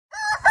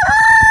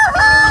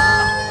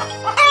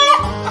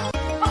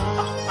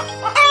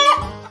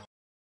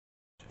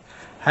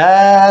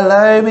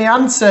Hello me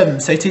handsome.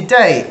 So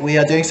today we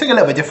are doing something a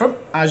little bit different.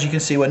 As you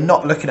can see, we're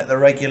not looking at the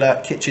regular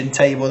kitchen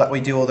table that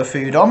we do all the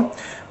food on.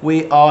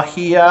 We are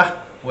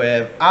here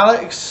with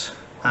Alex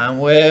and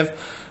with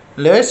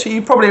Lewis, who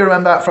you probably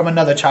remember from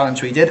another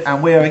challenge we did,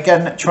 and we're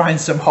again trying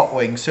some hot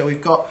wings. So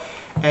we've got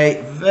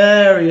a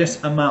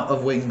various amount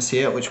of wings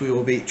here which we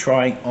will be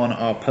trying on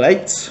our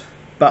plates,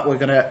 but we're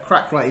going to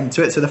crack right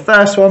into it. So the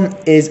first one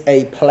is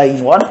a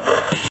plain one.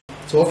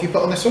 So what have you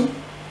put on this one?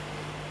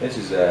 This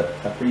is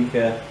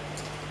paprika,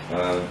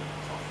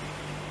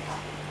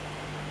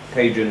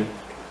 Cajun,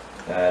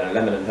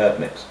 lemon and herb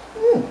mix.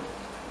 Ooh,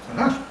 so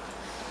nice.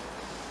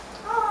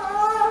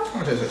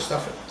 How does it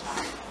stuff it?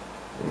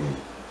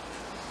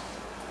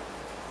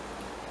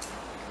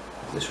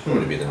 This would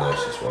probably be the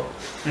nicest one.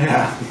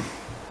 Yeah.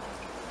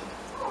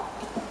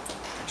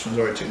 This one's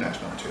already too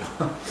nice, not too.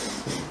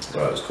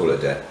 Right, let's call it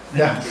a day.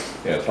 Yeah.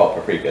 Yeah, it's hot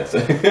paprika. So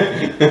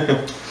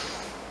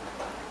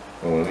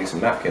oh, we'll need some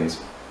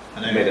napkins. I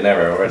know. Made an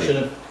error already. Should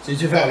have. To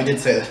be fair, we did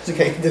say that.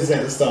 Okay, we did say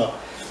at the start.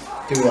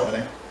 Do we want the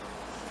name?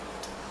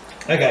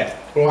 Okay,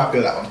 we're all happy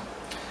with that one.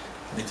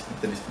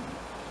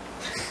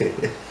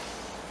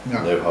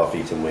 No. No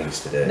half-eaten wings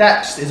today.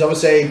 Next is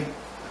obviously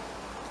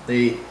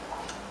the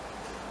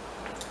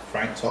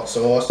Frank's hot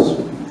sauce.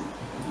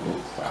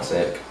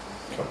 Classic.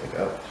 Can't pick it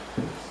up.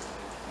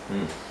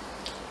 Mm.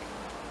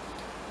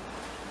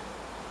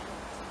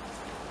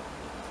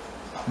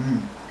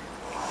 Mm.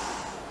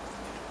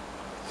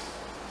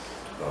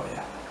 Oh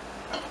yeah.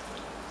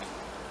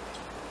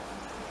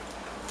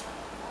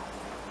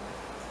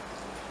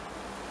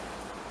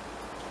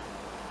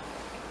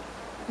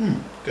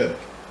 Good.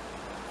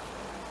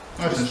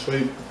 Nice and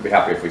sweet. I'd be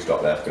happy if we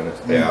stopped there, to be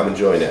honest. Yeah, I'm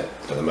enjoying it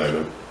at the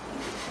moment.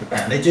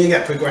 They do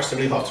get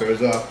progressively hotter as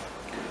well.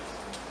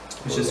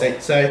 Let's just say.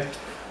 So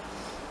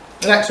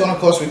the next one, of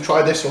course, we've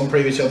tried this one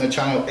previously on the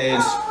channel,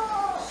 is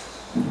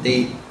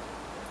the,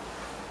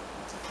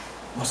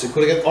 what's it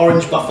called again?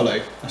 Orange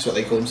buffalo. That's what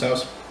they call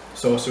themselves.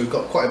 So we've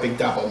got quite a big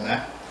dab on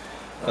there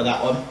for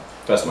that one.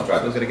 First time I So I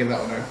tried was it. going to give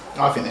that one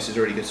a. I think this is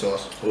a really good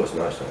sauce. Oh, it's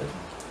nice, though.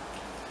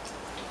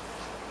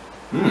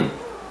 Mm.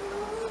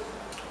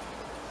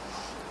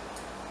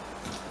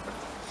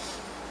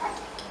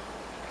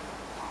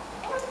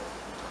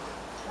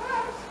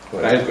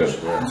 Well, That is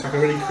good. Yeah. It's like a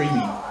really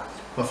creamy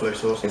buffalo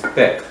sauce. It's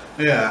thick.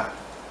 Yeah.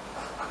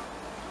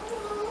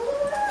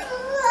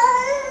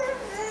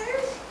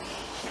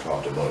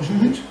 Can't demolish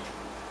wings.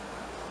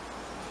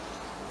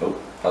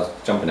 Oh, I was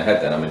jumping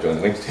ahead then. I'm enjoying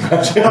the wings too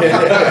much.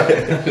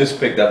 I just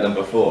picked up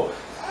number 4.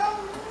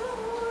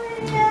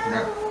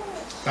 Yeah.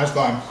 That's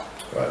fine.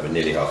 Right, we're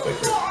nearly halfway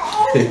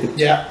through.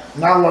 Yeah.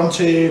 Now we're on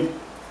to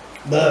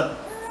the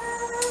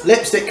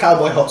Lipstick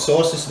Cowboy hot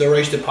sauce. This is the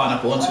roasted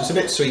pineapple one, so it's a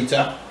bit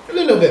sweeter. A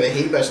little bit of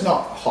heat, but it's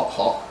not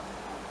hot.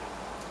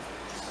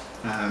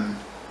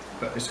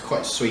 But it's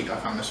quite sweet. I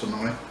found this one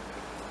normally.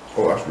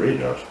 Oh, that's really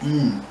nice.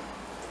 Mmm.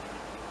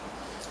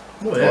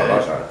 Oh, Quite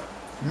nice, that.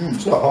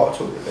 It's not hot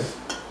at all, really.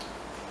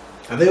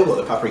 Have they all got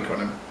the paprika on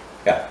them?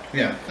 Yeah.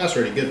 Yeah, that's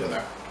really good with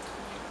that.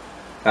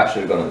 That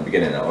should have gone at the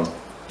beginning, that one.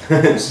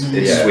 it's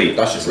Yeah, sweet.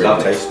 That's just really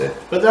Lovely. tasty.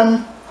 But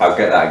I'll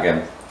get that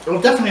again.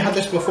 we've definitely had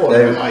this before.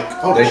 They, and we're like,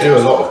 oh, they shit. do a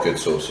lot of good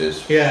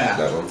sauces. Yeah.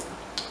 That one.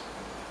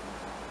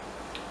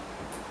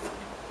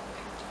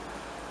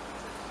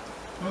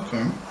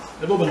 Okay.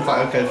 They've all been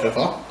quite okay so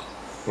far.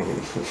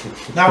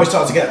 Now we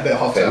start to get a bit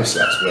hotter. Famous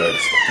last words.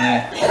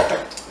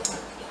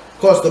 Of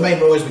course, the main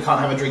rule is we can't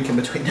have a drink in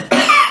between. You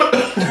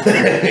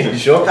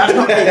sure? That's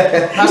not heat.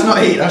 That's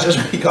not heat. That's just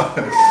what you got.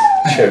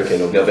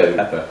 Choking A on little bit of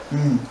pepper.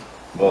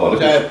 Oh,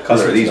 look So- at the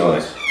colour of these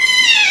ones.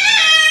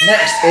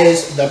 Next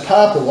is the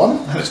purple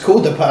one. It's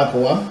called the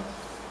purple one.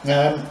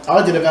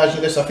 I did a version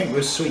of this. I think it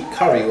was sweet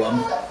curry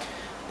one,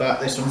 but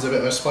this one's a bit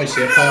of a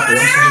spicier purple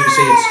one. So as you can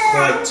see, it's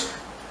quite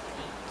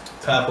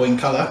purple in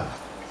colour.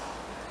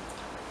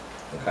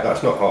 Okay.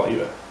 That's not hot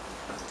either.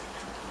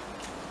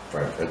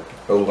 Right, good.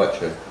 Oh,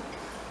 actually.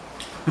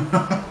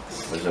 I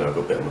don't know, I've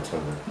got a bit on my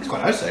tongue there. It's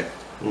quite nice though.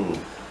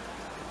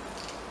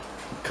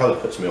 Colour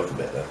puts me off a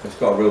bit there. It's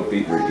got a real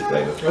beetrooty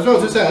flavour. As well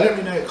as I say, I don't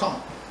really know. It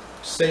can't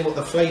say what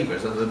the flavour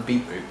is other than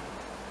beetroot.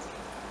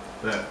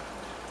 But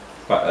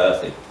Quite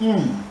earthy.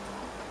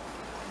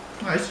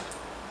 nice.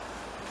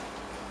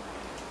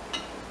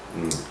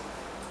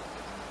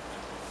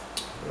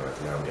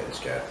 Right, now I'm getting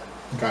scared.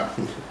 Okay.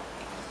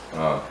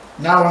 Oh.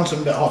 Now we're on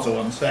some bit hotter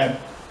ones. So,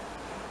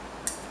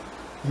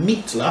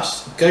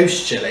 meatless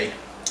ghost chili.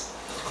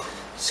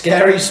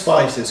 Scary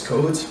spice it's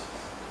called.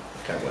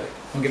 Can't wait.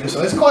 I'll give this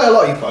one. There's quite a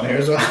lot you put on here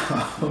as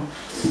well.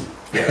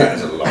 Yeah, that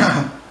is a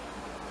lot.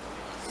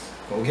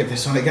 We'll give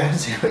this one a go and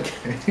see how it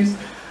goes.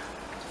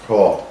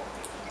 Oh.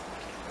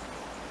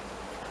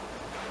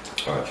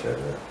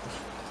 Actually, yeah.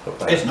 Not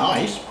bad. It's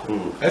nice.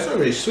 It's not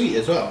really sweet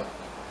as well.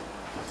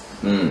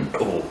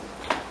 Oh.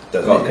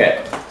 Doesn't Got a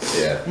it? kick.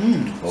 Yeah.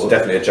 Mm. It's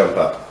definitely a jump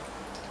up.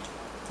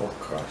 Oh,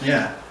 Christ.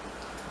 Yeah.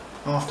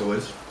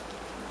 Afterwards.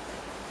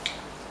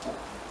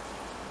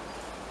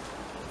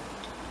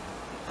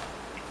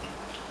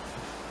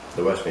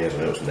 The worst thing is I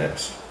know what's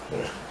next.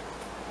 Yeah.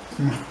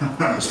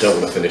 I still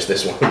want to finish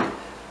this one.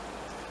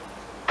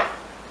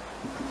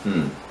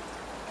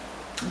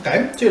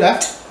 Okay, 2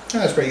 left. Oh,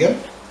 that's pretty good.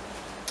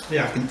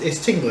 Yeah,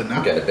 it's tingling now.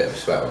 I'm getting a bit of a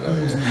sweat on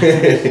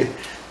that.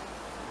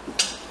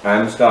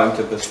 I'm starting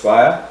to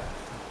perspire.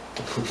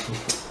 The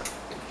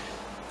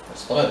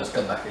spider's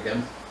come back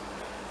again.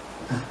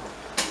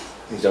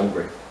 He's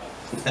hungry.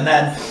 And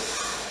then,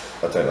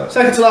 I don't like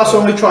second to last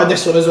one, we tried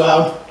this one as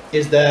well,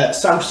 is the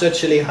salsa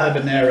chili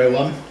habanero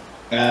one.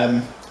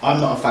 I'm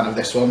not a fan of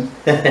this one.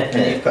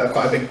 And you've put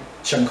quite a big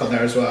chunk on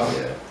there as well.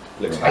 Yeah.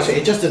 Looks Actually,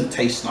 it just doesn't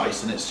taste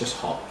nice and it's just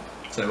hot.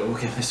 So we'll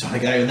give this one a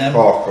go and then.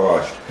 Oh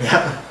Christ.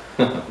 Yeah.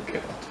 Oh,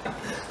 God.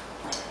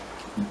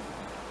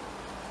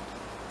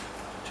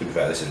 To be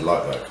fair, this is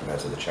light work compared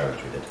to the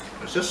challenge we did.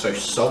 It's just so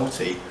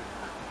salty.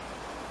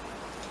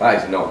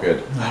 That is not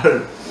good.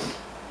 No.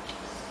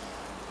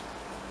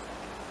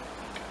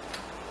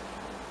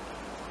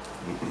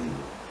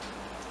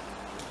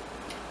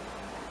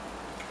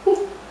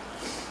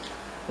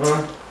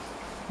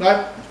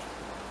 No.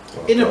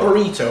 Oh, In a God.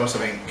 burrito or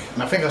something,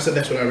 and I think I said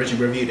this when I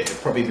originally reviewed it,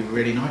 it'd probably be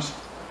really nice.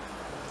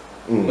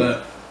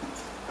 But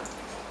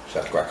Just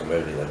have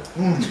guacamole then.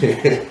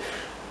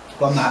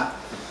 on that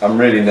I'm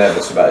really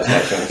nervous about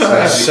this next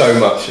one. It's So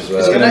much as It's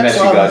well. going to next mess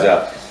you one. guys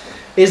up.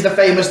 is the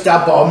famous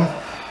Dab Bomb,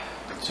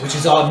 which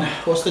is on,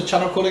 what's the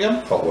channel called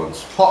again? Hot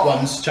ones. Hot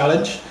Ones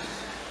Challenge.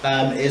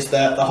 Is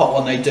the hot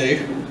one they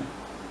do.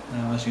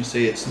 Now, as you can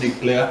see, it's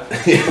nuclear.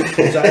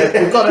 So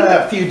we've got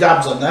a few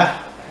dabs on there.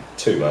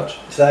 Too much.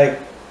 So,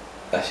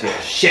 That's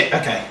it. shit,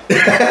 okay.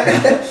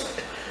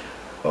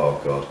 Oh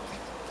God.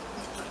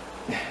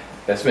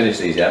 Let's finish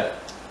these, yeah?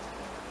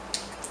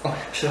 Oh,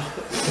 sure.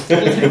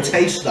 It doesn't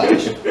taste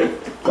nice.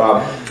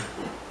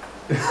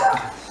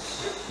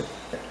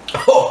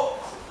 Oh.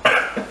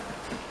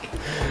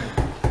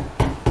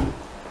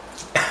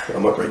 I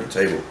might break the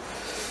table.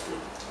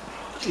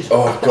 Jesus.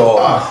 Oh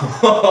God.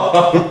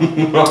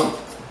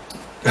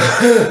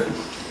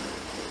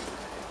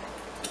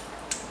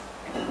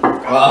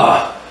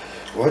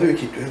 Why do we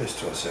keep doing this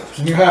to ourselves?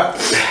 Yeah.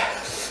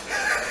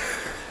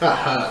 That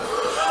hurt.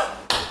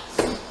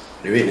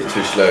 You're eating it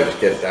too slow, just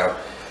get it down.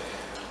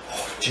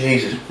 Oh,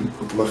 Jesus,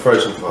 my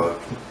throat's on fire.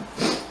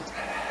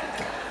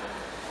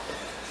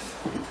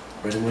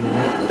 Ready when I'm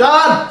ready.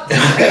 Done!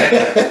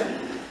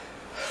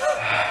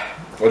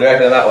 What do you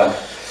reckon of that one?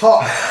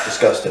 Hot.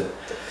 Disgusting.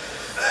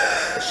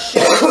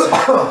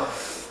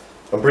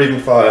 I'm breathing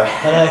fire.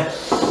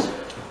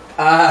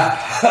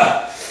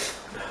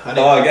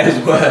 Oh, it gets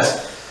worse.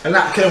 A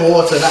napkin of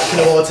water, napkin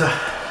of water.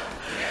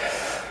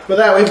 But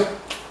there we've,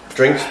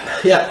 Drinks.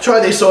 yeah, try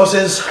these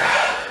sauces.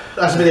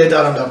 That's the video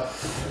done, I'm done.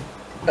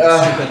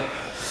 Stupid.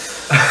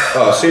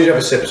 Oh, as soon as you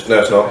have a sip, no,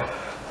 it's not.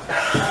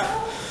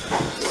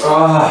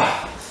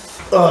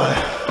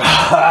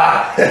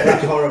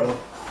 That's horrible.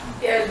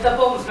 Yeah, the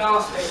bomb's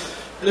nasty.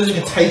 It doesn't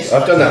even taste.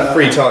 I've done that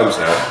 3 times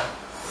now.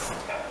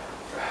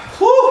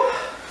 Woo!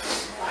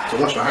 So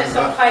wash my hands Let's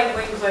up. not play the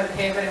wings over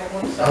here if anyone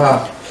wants some.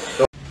 Ah,